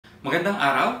Magandang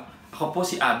araw, ako po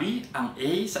si Abby, ang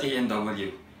A sa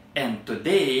A&W. And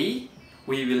today,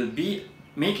 we will be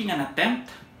making an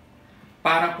attempt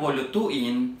para po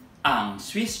lutuin ang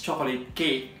Swiss chocolate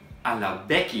cake a la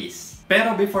Becky's.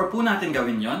 Pero before po natin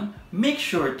gawin yon, make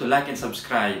sure to like and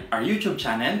subscribe our YouTube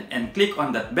channel and click on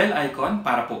that bell icon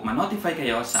para po ma-notify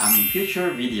kayo sa aming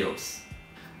future videos.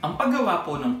 Ang paggawa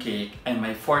po ng cake ay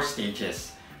may 4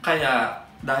 stages. Kaya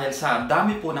dahil sa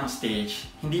dami po ng stage,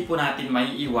 hindi po natin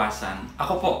maiiwasan.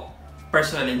 Ako po,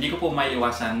 personally, hindi ko po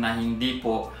maiiwasan na hindi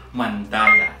po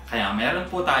mandaya. Kaya meron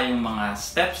po tayong mga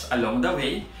steps along the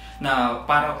way na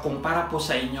kung para po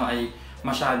sa inyo ay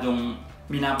masyadong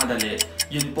minamadali,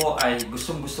 yun po ay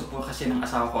gustong-gusto po kasi ng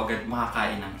asawa ko agad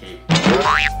makakain ng cake.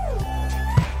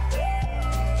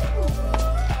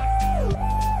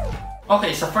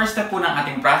 Okay, sa first step po ng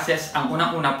ating process, ang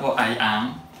unang-una po ay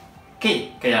ang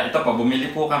cake. Kaya ito po, bumili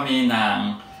po kami ng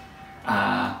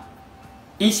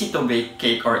easy to bake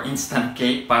cake or instant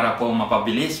cake para po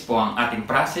mapabilis po ang ating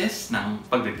process ng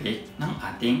pagbe-bake ng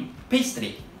ating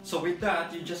pastry. So with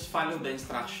that, you just follow the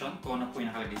instruction kung ano po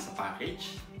yung nakalagay sa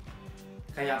package.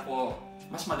 Kaya po,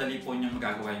 mas madali po nyo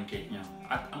magagawa yung cake nyo.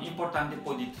 At ang importante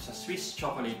po dito sa Swiss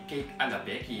chocolate cake a la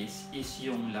Becky's is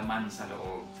yung laman sa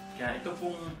loob. Kaya ito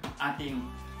pong ating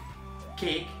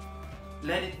cake,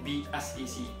 let it be as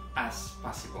easy as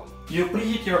possible. You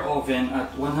preheat your oven at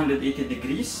 180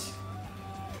 degrees.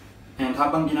 And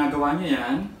habang ginagawa nyo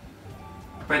yan,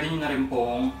 pwede nyo na rin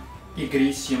pong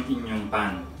i-grease yung inyong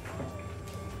pan.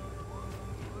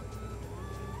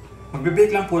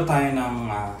 Magbe-bake lang po tayo ng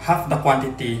half the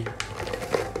quantity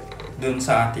dun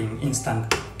sa ating instant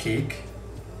cake.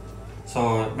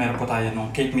 So, meron po tayo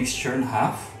ng cake mixture na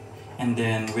half. And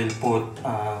then, we'll put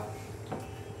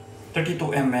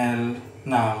 32 ml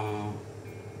ng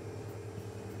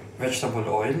vegetable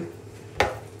oil.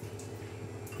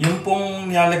 Yung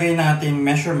pong nilalagay nating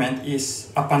measurement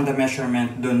is upon the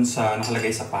measurement dun sa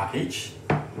nakalagay sa package.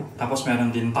 Tapos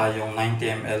meron din tayong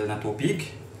 90 ml na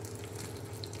tubig.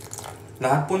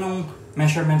 Lahat po nung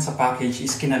measurement sa package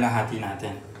is kinalahati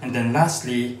natin. And then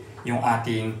lastly, yung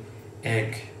ating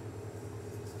egg.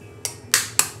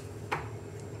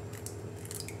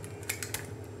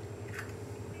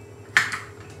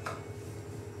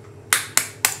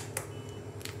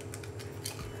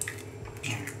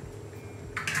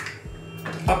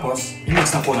 Tapos,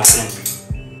 i-mix na po natin.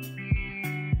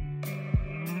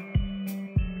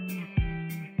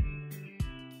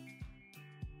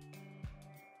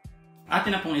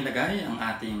 Atin na pong ilagay ang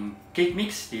ating cake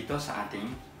mix dito sa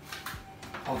ating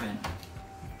oven.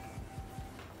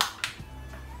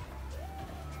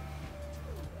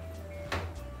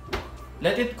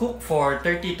 Let it cook for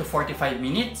 30 to 45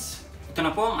 minutes. Ito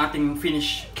na po ang ating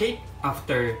finished cake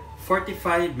after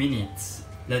 45 minutes.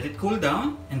 Let it cool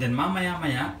down, and then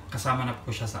mamaya-maya, kasama na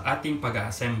po siya sa ating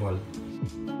pag-assemble.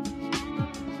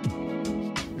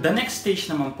 The next stage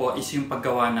naman po is yung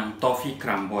paggawa ng toffee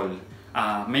crumble.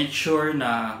 Make sure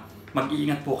na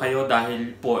mag-iingat po kayo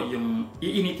dahil po yung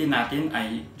iinitin natin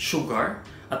ay sugar.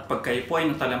 At pag kayo po ay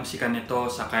natalamsikan nito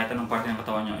sa kahit anong parte ng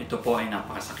katawan nyo, ito po ay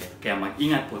napakasakit. Kaya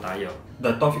mag-ingat po tayo.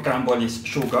 The toffee crumble is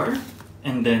sugar,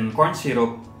 and then corn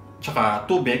syrup, tsaka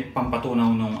tubig,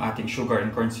 pampatunaw ng ating sugar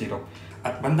and corn syrup.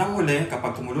 At bandang huli,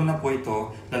 kapag kumulo na po ito,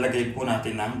 lalagay po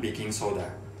natin ng baking soda.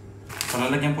 So,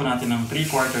 lalagyan po natin ng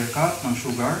 3/4 cup ng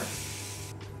sugar.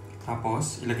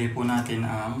 Tapos, ilagay po natin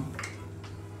ang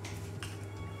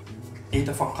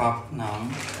 1/8 cup ng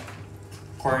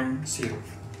corn syrup.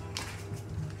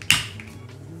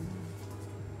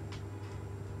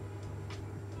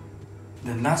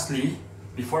 Then lastly,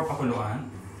 before pakuluan,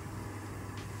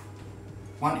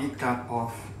 1/8 cup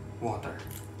of water.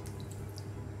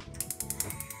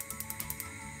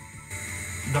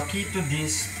 The key to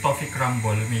this toffee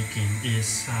crumble making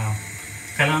is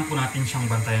kailangan po natin siyang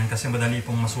bantayan kasi madali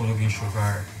pong masunog yung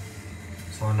sugar.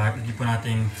 So, lagi po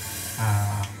natin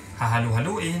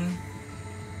hahalu-haluin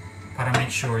para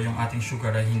make sure yung ating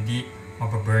sugar ay hindi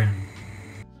mababurn.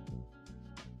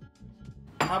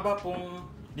 Haba pong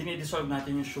dinidissolve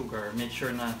natin yung sugar, make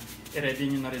sure na i-ready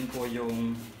nyo na rin po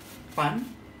yung pan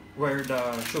where the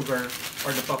sugar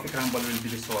or the toffee crumble will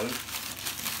be dissolved.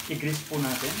 I-grease po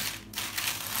natin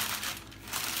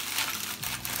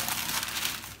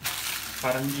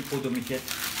para hindi po dumikit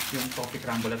yung toffee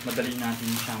crumble at madali natin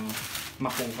siyang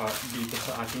makuha dito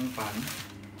sa ating pan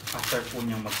after po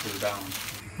niyang mag-cool down.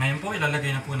 Ngayon po,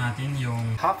 ilalagay na po natin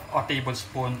yung half a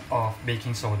tablespoon of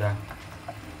baking soda.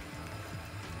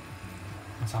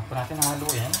 Saan po natin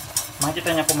haluin.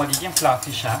 Makikita niya po magiging fluffy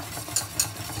siya.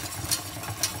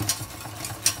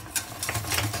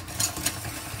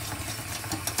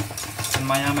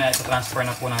 maya-maya ito-transfer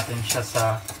na po natin siya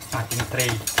sa ating tray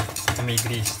na may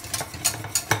grease.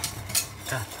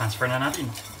 Transfer na natin.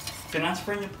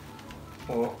 Transfer niyo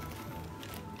po.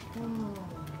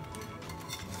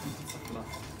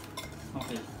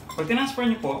 Okay. Pag transfer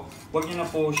niyo po, huwag niyo na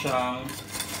po siyang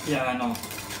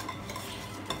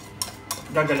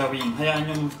gagalawin. Hayaan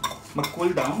niyo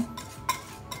mag-cool down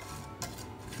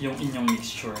yung inyong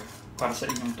mixture para sa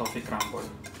inyong toffee crumble.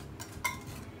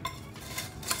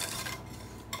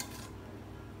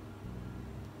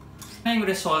 Na yung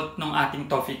result ng ating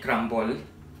toffee crumble.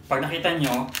 Pag nakita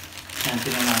nyo, yan,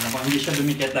 tinanan ko. Hindi siya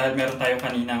dumikit dahil meron tayo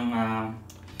kaninang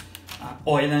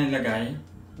oil na nilagay.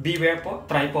 Beware po,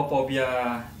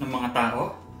 trypophobia ng mga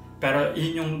tao. Pero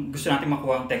yun yung gusto natin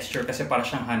makuha ang texture kasi para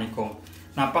siyang honeycomb.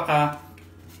 Napaka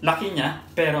laki niya,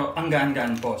 pero ang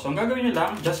gaan-gaan po. So ang gagawin nyo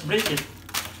lang, just break it.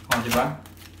 O, diba?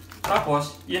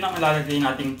 Tapos, yun ang ilalagay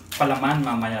nating palaman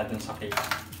mamaya dun sa cake.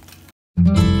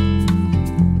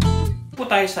 Po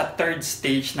tayo sa third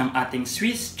stage ng ating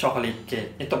Swiss chocolate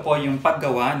cake. Ito po yung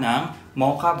paggawa ng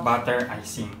mocha butter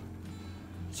icing.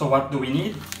 So what do we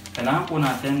need? Kailangan po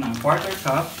natin ng 1/4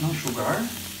 cup ng sugar,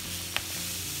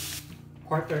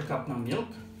 1/4 cup ng milk,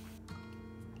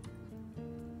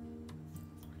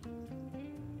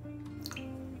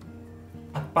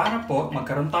 at para po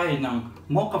magkaroon tayo ng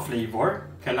mocha flavor,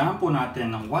 kailangan po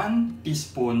natin ng 1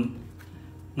 teaspoon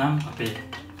ng kape.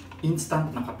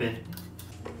 Instant na kape.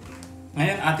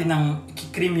 Ngayon atin nang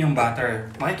i-cream yung butter.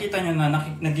 Makikita nyo na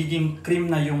nagiging cream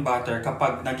na yung butter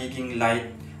kapag nagiging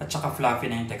light at saka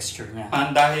fluffy na yung texture niya.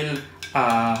 Dahil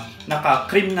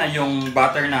naka-cream na yung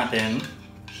butter natin,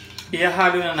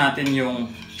 ihahalo na natin yung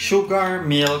sugar,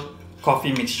 milk,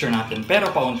 coffee mixture natin.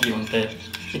 Pero paunti-unti.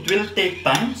 It will take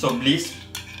time, so please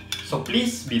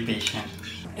be patient.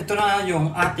 Ito na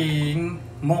yung ating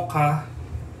mocha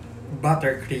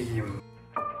buttercream.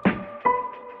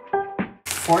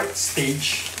 Fourth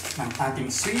stage ng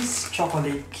ating Swiss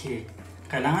chocolate cake.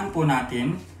 Kailangan po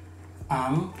natin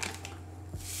ang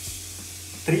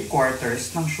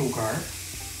 3/4 ng sugar,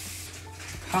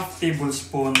 half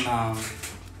tablespoon ng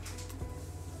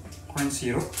corn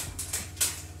syrup,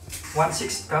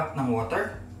 1/6 cup ng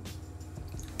water,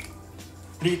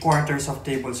 3/4 of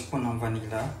tablespoon ng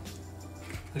vanilla,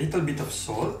 a little bit of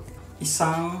salt,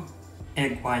 isang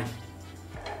egg white.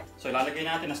 So ilalagay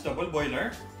natin as double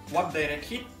boiler. Huwag direct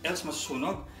heat, else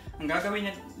masusunog. Ang gagawin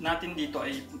natin dito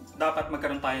ay dapat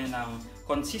magkaroon tayo ng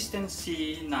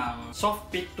consistency ng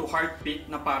soft peak to hard peak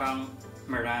na parang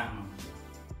murang.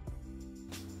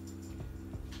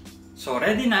 So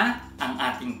ready na ang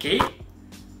ating cake,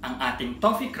 ang ating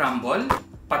toffee crumble,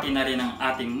 pati na rin ang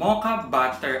ating mocha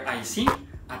butter icing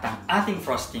at ang ating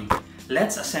frosting.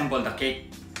 Let's assemble the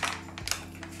cake.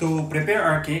 To prepare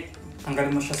our cake,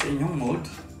 tanggalin mo siya sa inyong mold.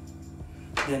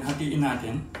 Then hatiin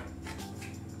natin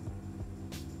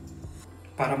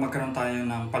para magkaroon tayo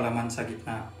ng palaman sa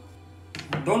gitna.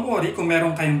 Don't worry kung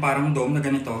meron kayong parang dome na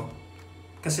ganito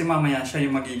kasi mamaya siya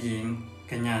yung magiging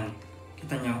ganyan.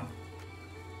 Kita nyo?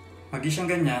 Magiging siyang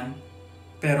ganyan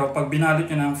pero pag binalot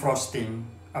nyo ng frosting,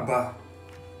 aba,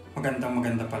 maganda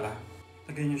pala.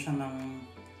 Lagyan nyo siya ng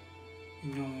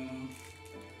inyong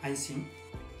icing.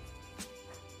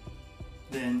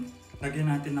 Then,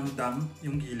 lagyan natin ng dam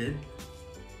yung gilid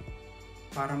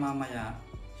para mamaya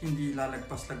hindi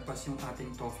lalagpas-lagpas yung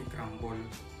ating toffee crumble.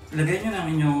 Ilagay nyo na ang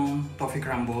inyong toffee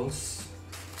crumbles.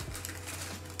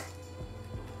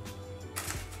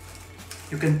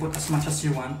 You can put as much as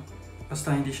you want. Basta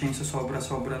hindi siya yung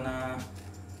sobra-sobra na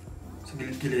sa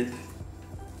gilid-gilid.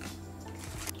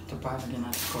 Ito pa, lagyan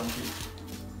natin konti.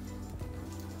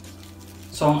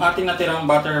 So, ang ating natirang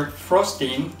butter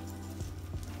frosting,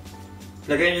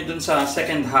 lagay nyo dun sa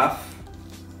second half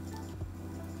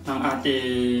ng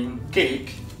ating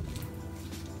cake.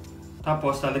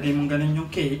 Tapos, lalagay mong ganun yung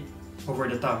cake over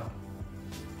the top.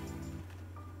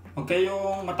 Huwag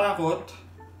kayong matakot.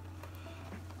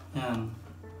 Yan.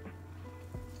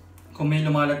 Kung may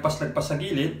lumalagpas-lagpas sa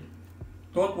gilid,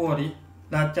 don't worry.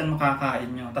 Lahat yan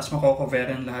makakain nyo. Tapos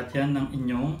makocoveran lahat yan ng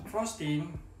inyong frosting.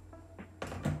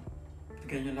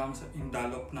 Lagay nyo lang yung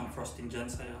dallop ng frosting dyan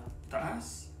sa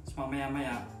taas. Tapos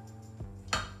mamaya-maya,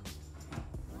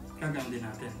 gagawin din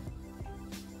natin.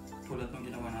 Tulad ng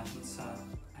ginawa natin sa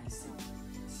icing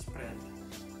spread.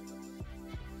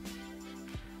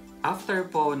 After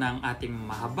po ng ating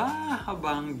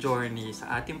mahaba-habang journey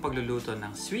sa ating pagluluto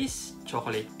ng Swiss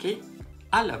chocolate cake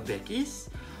a la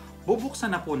Becky's,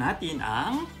 bubuksan na po natin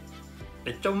ang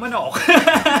lechong manok.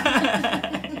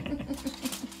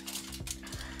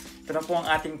 Ito na po ang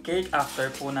ating cake after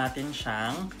po natin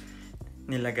siyang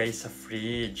nilagay sa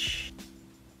fridge.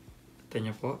 Ito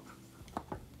nyo po.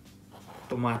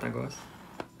 tumatagos.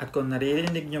 At kung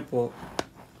naririnig nyo po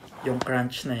yung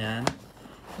crunch na yan,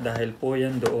 dahil po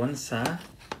yan doon sa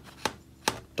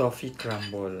toffee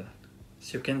crumble.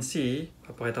 As you can see,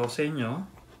 papakita ko sa inyo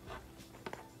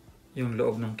yung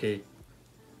loob ng cake.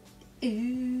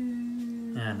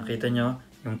 Yan, nakita nyo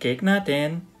yung cake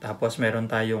natin. Tapos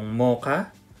meron tayong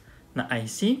mocha na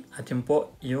icing. At yun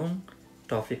po yung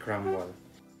toffee crumble.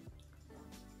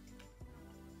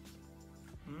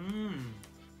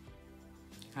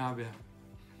 Sabi.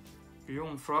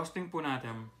 Yung frosting po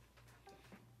natin,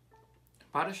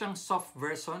 para siyang soft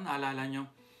version. Alala nyo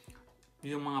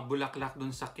yung mga bulaklak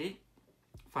dun sa cake.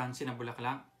 Fancy na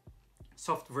bulaklak.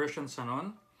 Soft version sa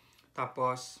nun.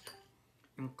 Tapos,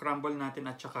 yung crumble natin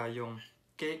at saka yung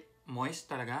cake, moist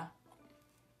talaga.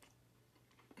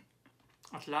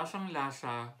 At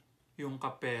lasang-lasa yung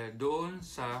kape doon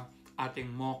sa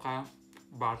ating mocha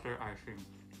butter icing.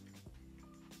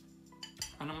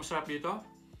 Anong masarap dito?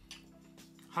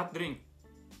 Hot drink.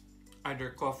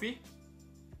 Either coffee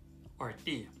or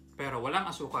tea. Pero walang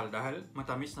asukal dahil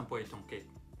matamis na po itong cake.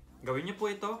 Gawin niyo po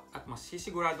ito at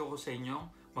masisigurado ko sa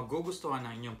inyong magugustuhan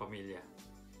ng inyong pamilya.